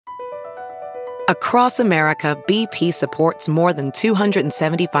Across America, BP supports more than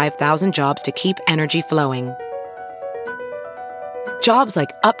 275,000 jobs to keep energy flowing. Jobs like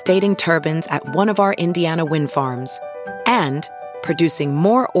updating turbines at one of our Indiana wind farms and producing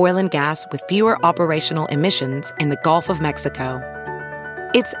more oil and gas with fewer operational emissions in the Gulf of Mexico.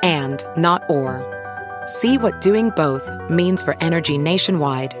 It's and, not or. See what doing both means for energy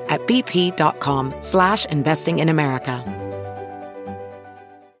nationwide at bp.com/investing in America.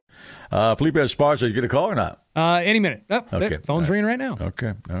 Felipe Esparza, you get a call or not? Any minute. Oh, okay. There, phone's ringing right now.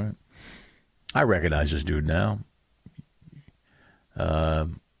 Okay, all right. I recognize this dude now.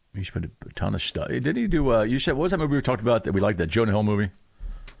 He spent a ton of stuff. Did he do, you said, what was that movie we talked about that we liked, that Jonah Hill movie?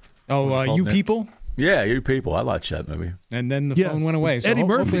 Oh, You People? Yeah, You People. I liked that movie. And then the phone went away. So Eddie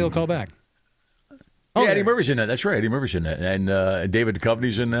Murphy. Hopefully he'll call back. Oh, yeah, Eddie Murphy's in that. That's right. Eddie Murphy's in that. And David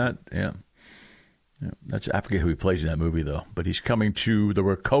Duchovny's in that. Yeah. I forget who he plays in that movie, though. But he's coming to the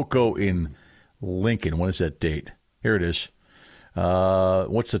Rococo in Lincoln. When is that date? Here it is.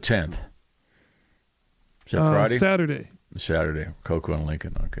 What's the 10th? Is that Friday? Saturday. Rococo in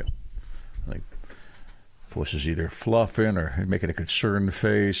Lincoln. Okay. I think Puss is either fluffing or making a concerned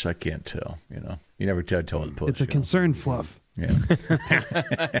face. I can't tell. You never tell the Puss. It's a concerned fluff. Yeah.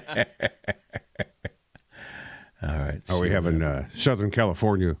 All right. Are we having Southern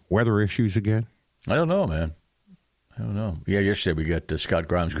California weather issues again? I don't know, man. I don't know. Yeah, yesterday we got Scott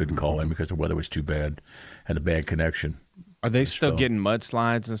Grimes couldn't call in because the weather was too bad, had a bad connection. Are they still getting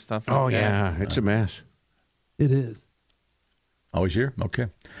mudslides and stuff like that? Oh, yeah. It's a mess. It is. Always here? Okay.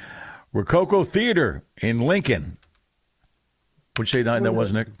 Rococo Theater in Lincoln. What'd you say night that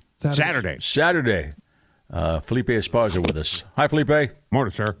was, Nick? Saturday. Felipe Esparza with us. Hi, Felipe.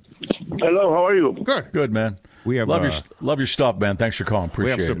 Morning, sir. Hello, how are you? Good, man. We have love your stuff, man. Thanks for calling.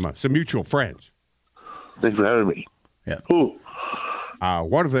 Appreciate it. We have some mutual friends. Thanks for having me. Yeah. Who?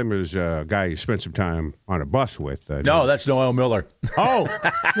 One of them is a guy you spent some time on a bus with. No, that's Noel Miller. Oh,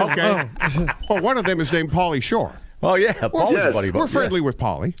 okay. Well, one of them is named Pauly Shore. Oh, yeah. Paulie's a buddy. We're friendly with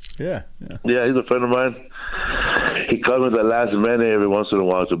Pauly. Yeah. Yeah, he's a friend of mine. He comes with the last minute every once in a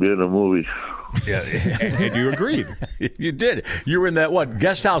while to be in a movie. Yeah. And you agreed. You did. You were in that,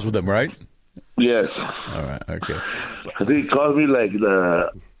 guest house with him, right? Yes. All right, okay. I think he called me like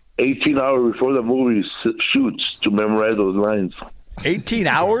 18 hours before the movie shoots to memorize those lines. 18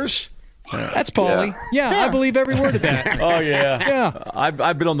 hours? That's Pauly. Yeah, I believe every word of that. Oh, yeah. Yeah.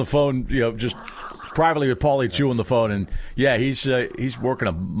 I've been on the phone, just privately with Pauly too on the phone, and yeah, he's working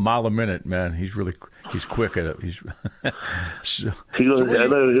a mile a minute, man. He's quick at it. He goes,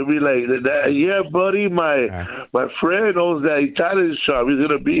 he'll be like, yeah, buddy, my friend owns that Italian shop. He's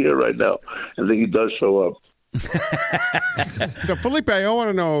gonna be here right now, and then he does show up. So, Felipe, I want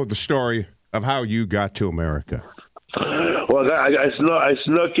to know the story of how you got to America. Well, I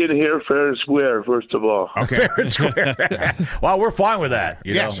snuck in here fair and square, first of all. Okay. Fair and square. Well, we're fine with that.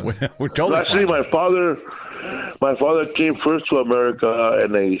 Yes. We're totally actually fine. My father came first to America,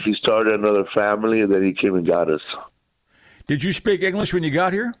 and he started another family, and then he came and got us. Did you speak English when you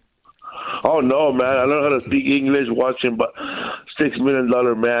got here? Oh, no, man. I learned how to speak English watching $6 Million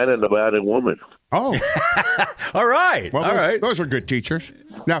Man and a Bad Woman. Oh. All right. Well, all right. Those are good teachers.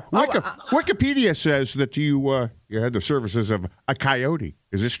 Now, Wikipedia says that you had the services of a coyote.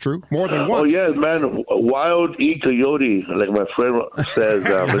 Is this true? More than once? Oh, yes, man. Wild E. Coyote, like my friend says,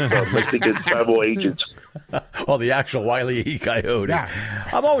 Mexican tribal agents. Oh, the actual Wile E. Coyote. Yeah.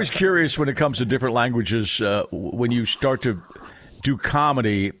 I'm always curious when it comes to different languages, when you start to do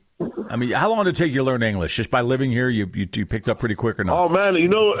comedy. I mean, how long did it take you to learn English? Just by living here, you picked up pretty quick or not? Oh, man,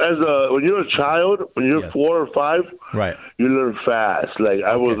 when you're a child, when you're 4 or 5, right, you learn fast. Like,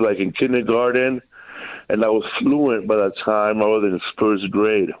 I was, in kindergarten, and I was fluent by the time I was in first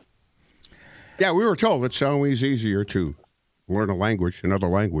grade. Yeah, we were told it's always easier to learn another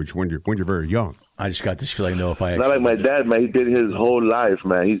language, when you're very young. I just got this feeling, though, if I... Not like my dad, man. He did his whole life,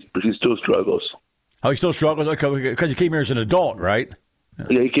 man. He still struggles. Oh, he still struggles? Because he came here as an adult, right?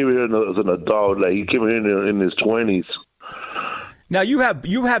 Yeah, he came here as an adult. Like, he came here in his 20s. Now, you have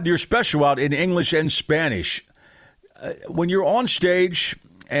your special out in English and Spanish. When you're on stage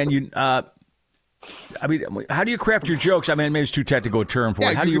and you... I mean, how do you craft your jokes? I mean, maybe it's too technical a term for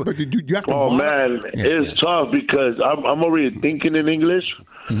it. How do you... But you have to... Oh, man, it's tough because I'm already thinking in English,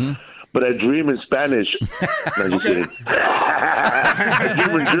 but I dream in Spanish. No, just kidding. I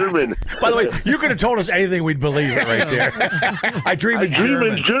dream in German. By the way, you could have told us anything, we'd believe it right there. I dream in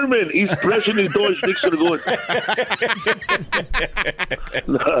German. Ich spreche nicht Deutsch, nicht so gut.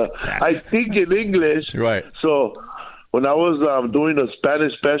 I think in English. Right. So when I was doing a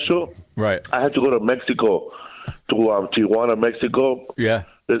Spanish special, right, I had to go to Mexico, to Tijuana, Mexico. Yeah.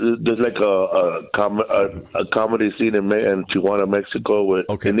 there's like a comedy scene in Tijuana, Mexico,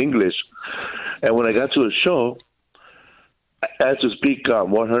 in English. And when I got to the show, I had to speak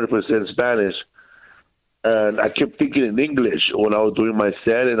 100% Spanish. And I kept thinking in English when I was doing my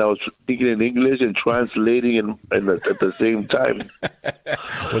set, and I was thinking in English and translating at the same time.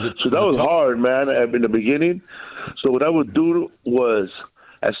 So that was hard, man, in the beginning. So what I would do was,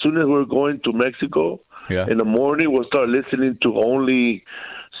 as soon as we were going to Mexico, in the morning, we'll start listening to only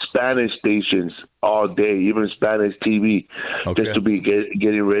Spanish stations all day, even Spanish TV, just to be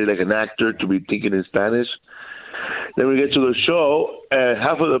getting ready like an actor, to be thinking in Spanish. Then we get to the show, and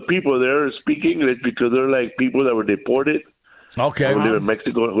half of the people there speak English because they're like people that were deported. Okay. Who live in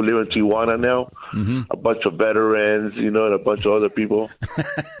Mexico, who live in Tijuana now. Mm-hmm. A bunch of veterans, and a bunch of other people.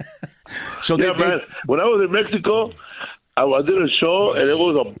 So man, when I was in Mexico, I did a show, and it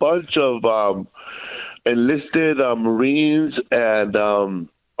was a bunch of enlisted Marines and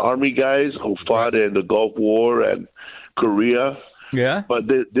Army guys who fought in the Gulf War and Korea. Yeah. But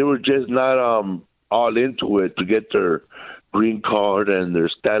they were just not all into it to get their green card and their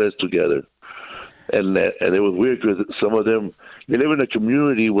status together. And it was weird because some of them, they live in a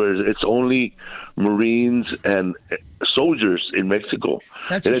community where it's only Marines and soldiers in Mexico.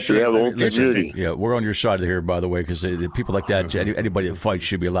 That's a shame. Yeah, we're on your side here, by the way, because people like that, anybody that fights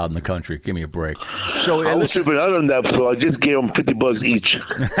should be allowed in the country. Give me a break. So I was super out on that, so I just gave them $50 each.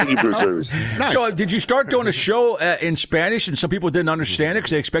 Thank you for service. Nice. So did you start doing a show in Spanish, and some people didn't understand it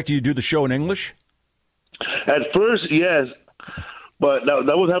because they expected you to do the show in English? At first, yes. But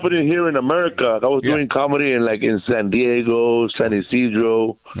that was happening here in America. I was doing comedy in San Diego, San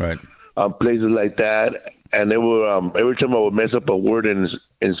Isidro, right, places like that. And they were every time I would mess up a word in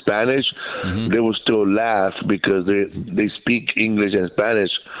Spanish, they would still laugh because they speak English and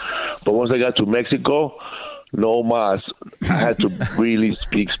Spanish. But once I got to Mexico, no mas, I had to really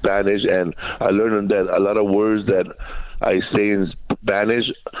speak Spanish, and I learned that a lot of words that I say in Spanish,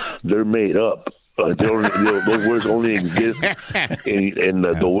 they're made up. Those words only exist in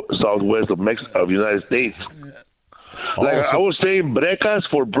the southwest of the United States. I was saying brecas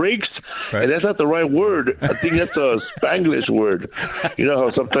for breaks, and that's not the right word. I think that's a Spanglish word. You know how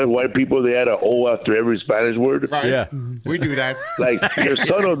sometimes white people, they add an O after every Spanish word? Right. Yeah, we do that. Like, your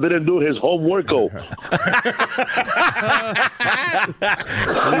son didn't do his homework. Felipe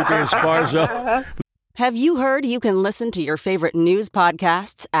Esparza. Have you heard you can listen to your favorite news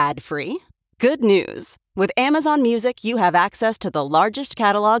podcasts ad-free? Good news. With Amazon Music, you have access to the largest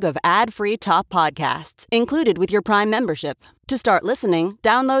catalog of ad-free top podcasts included with your Prime membership. To start listening,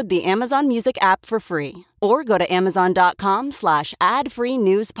 download the Amazon Music app for free or go to amazon.com/ad-free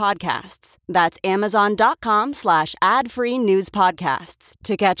news podcasts. That's amazon.com/ad-free news podcasts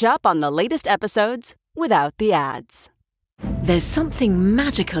to catch up on the latest episodes without the ads. There's something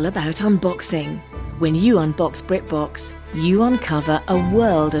magical about unboxing. When you unbox BritBox, you uncover a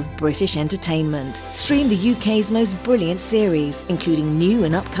world of British entertainment. Stream the UK's most brilliant series, including new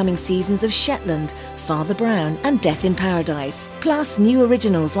and upcoming seasons of Shetland, Father Brown and Death in Paradise. Plus new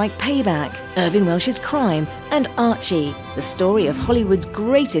originals like Payback, Irving Welsh's Crime and Archie, the story of Hollywood's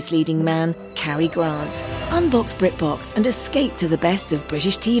greatest leading man, Cary Grant. Unbox BritBox and escape to the best of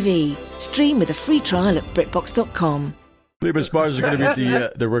British TV. Stream with a free trial at BritBox.com. Felipe Esparza is going to be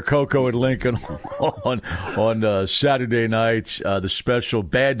at the Rococo in Lincoln on Saturday night. The special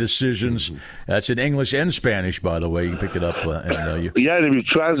Bad Decisions. That's in English and Spanish, by the way. You can pick it up. And if you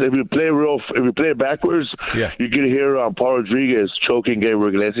play it backwards, you can hear Paul Rodriguez choking Gabriel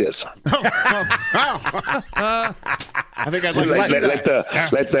Iglesias. I think I'd like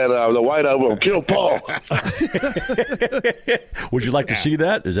the White Album. Kill Paul. Would you like to see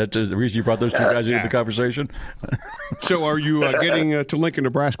that? Is that the reason you brought those two guys into the conversation? So are you getting to Lincoln,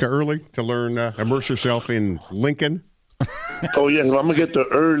 Nebraska early to learn, immerse yourself in Lincoln? Oh, yes. I'm going to get there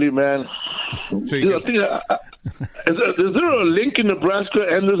early, man. So is there a Lincoln, Nebraska,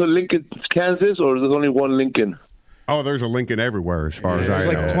 and there's a Lincoln, Kansas, or is there only one Lincoln? Oh, there's a Lincoln everywhere, as far as I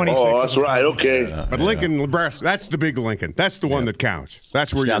know. Like 26. Oh, that's right. Okay. But Lincoln, Nebraska, that's the big Lincoln. That's the one that counts.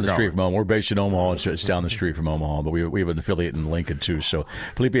 That's where you're down the going. street from Omaha. We're based in Omaha. It's down the street from Omaha, but we have an affiliate in Lincoln, too. So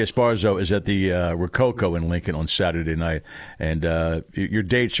Felipe Esparza is at the Rococo in Lincoln on Saturday night. And your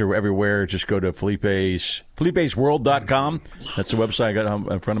dates are everywhere. Just go to Felipe'sWorld.com. That's the website I got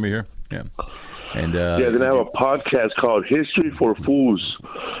in front of me here. Yeah. And then I have a podcast called History for Fools.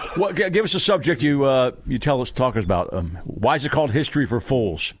 Well, give us a subject you talk us about. Why is it called History for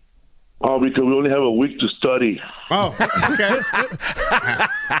Fools? Oh, because we only have a week to study. Oh, okay.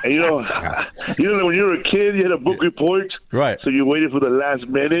 And, you know, when you were a kid, you had a book report. Right. So you waited for the last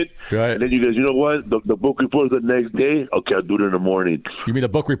minute. Right. And then you guys, you know what? The book report is the next day. Okay, I'll do it in the morning. You mean a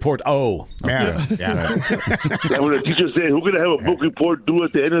book report? Oh. Yeah. Like when the teacher said, we're going to have a book report due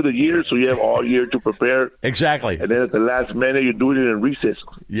at the end of the year, so you have all year to prepare. Exactly. And then at the last minute, you're doing it in recess.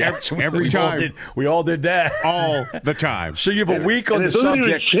 Yes. Every time. We all did that. All the time. So you have a week on and the it doesn't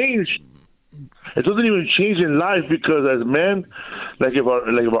subject. Even change. It doesn't even change in life because as men, like if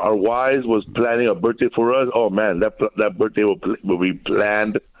our wives was planning a birthday for us, oh man, that birthday will be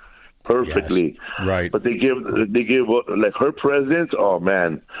planned perfectly. Yes, right. But they give like her presents. Oh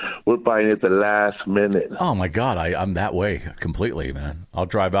man, we're buying it the last minute. Oh my God, I'm that way completely, man. I'll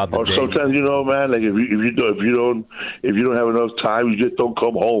drive out the or day. Sometimes man, like if you don't have enough time, you just don't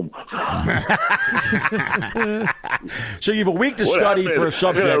come home. So you have a week to study for a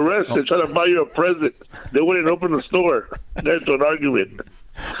subject. I got arrested trying to buy you a present. They wouldn't open the store. That's an argument.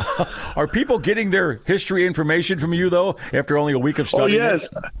 Are people getting their history information from you though after only a week of study? Oh yes,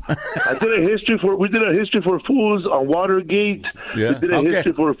 we did a history for fools on Watergate. Yeah. We did a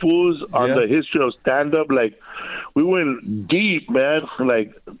history for fools on the history of stand-up. Like we went deep, man.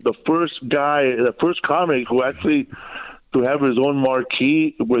 Like the first comic who actually to have his own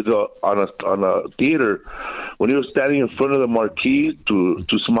marquee on a theater. When he was standing in front of the marquee to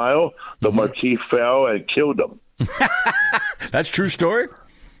smile, the marquee fell and killed him. That's true story.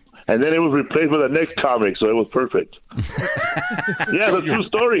 And then it was replaced with the next comic, so it was perfect. Yeah, it's a true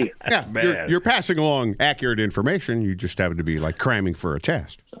story. Yeah, you're passing along accurate information. You just happen to be like cramming for a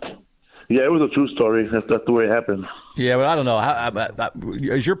test. Yeah, it was a true story. That's the way it happened. Yeah, but I don't know.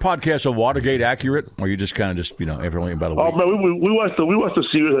 Is your podcast on Watergate accurate, or you just kind of every only about a week? Oh man, we watch the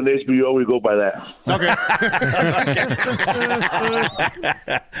series on HBO. We go by that. Okay.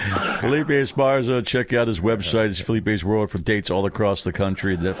 Felipe Esparza, check out his website. It's Felipe's World for dates all across the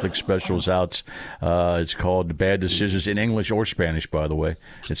country. The Netflix special's out. It's called Bad Decisions in English or Spanish, by the way.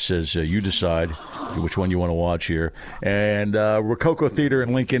 It says you decide which one you want to watch here. And Rococo Theater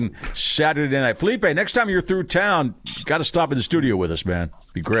in Lincoln, Saturday night. Felipe, next time you're through town, got to stop in the studio with us, man.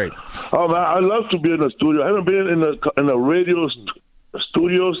 Be great. Oh man, I love to be in the studio. I haven't been in the radio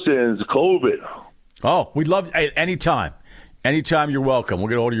studio since COVID. Oh, we'd love anytime. Anytime you're welcome. We'll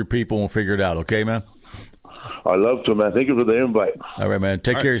get hold of your people and we'll figure it out. Okay, man? I love to, man. Thank you for the invite. All right, man.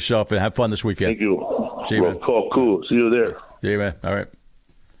 Take care of yourself and have fun this weekend. Thank you. See you, man. Cool. See you there. See you, man. All right.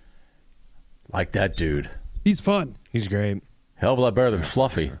 Like that dude. He's fun. He's great. Hell of a lot better than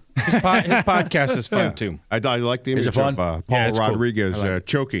Fluffy. His podcast is fun, too. I like the image of Paul Rodriguez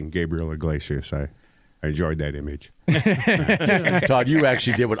choking Gabriel Iglesias. I enjoyed that image. Todd, you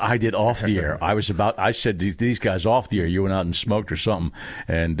actually did what I did off the air. I said to these guys off the air, you went out and smoked or something.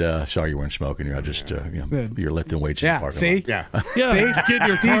 And sorry you weren't smoking. You're just you're lifting weights in the parking lot. Yeah. See? Get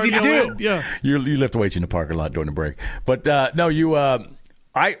your easy to do. Yeah. You lift weights in the parking lot during the break. But no, you I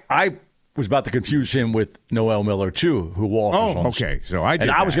was about to confuse him with Noel Miller, too, who walks. Oh, okay. So I did.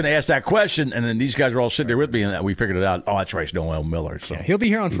 And I was going to ask that question, and then these guys were all sitting there with me, and we figured it out. Oh, that's right, it's Noel Miller. So he'll be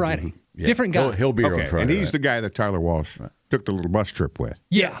here on Friday. Yeah. Different guy. He'll be here on Friday. And he's the guy that Tyler Walsh took the little bus trip with.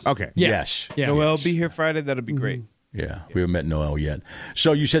 Yes. Okay. Yeah. Yes. Yeah. Noel will be here Friday. That'll be great. Yeah. We haven't met Noel yet.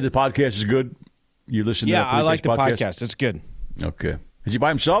 So you said the podcast is good? You listen to that? Yeah, I like the podcast. It's good. Okay. Is he by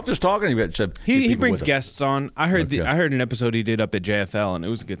himself just talking? He brings guests on. I heard an episode he did up at JFL, and it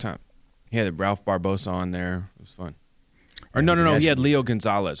was a good time. He had Ralph Barbosa on there. It was fun. Or no. He had Leo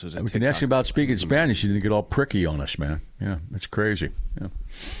Gonzalez. Who's a we can ask you about speaking Spanish. You didn't get all pricky on us, man. Yeah, that's crazy. Yeah.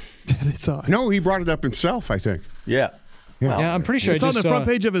 No, he brought it up himself, I think. Yeah. Yeah, I'm pretty sure it's on the front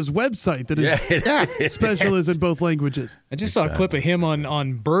page of his website that his special is in both languages. I just saw a clip of him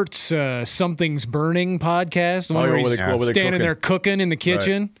on Bert's Something's Burning podcast, the one where he's standing there cooking in the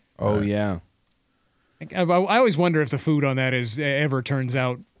kitchen. Right. Oh, yeah. I always wonder if the food on that ever turns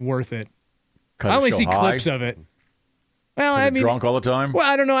out worth it. I only see high? clips of it. Well, I mean, drunk all the time. Well,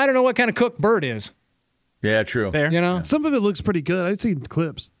 I don't know what kind of cook Bert is. Yeah, true. There, some of it looks pretty good. I've seen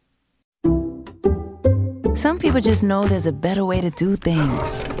clips. Some people just know there's a better way to do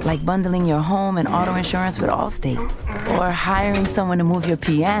things, like bundling your home and auto insurance with Allstate, or hiring someone to move your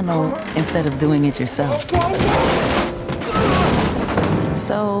piano instead of doing it yourself.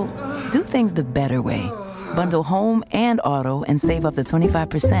 So, do things the better way. Bundle home and auto and save up to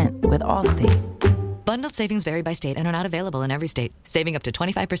 25% with Allstate. Bundled savings vary by state and are not available in every state. Saving up to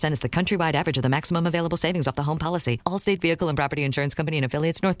 25% is the countrywide average of the maximum available savings off the home policy. Allstate Vehicle and Property Insurance Company and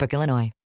Affiliates, Northbrook, Illinois.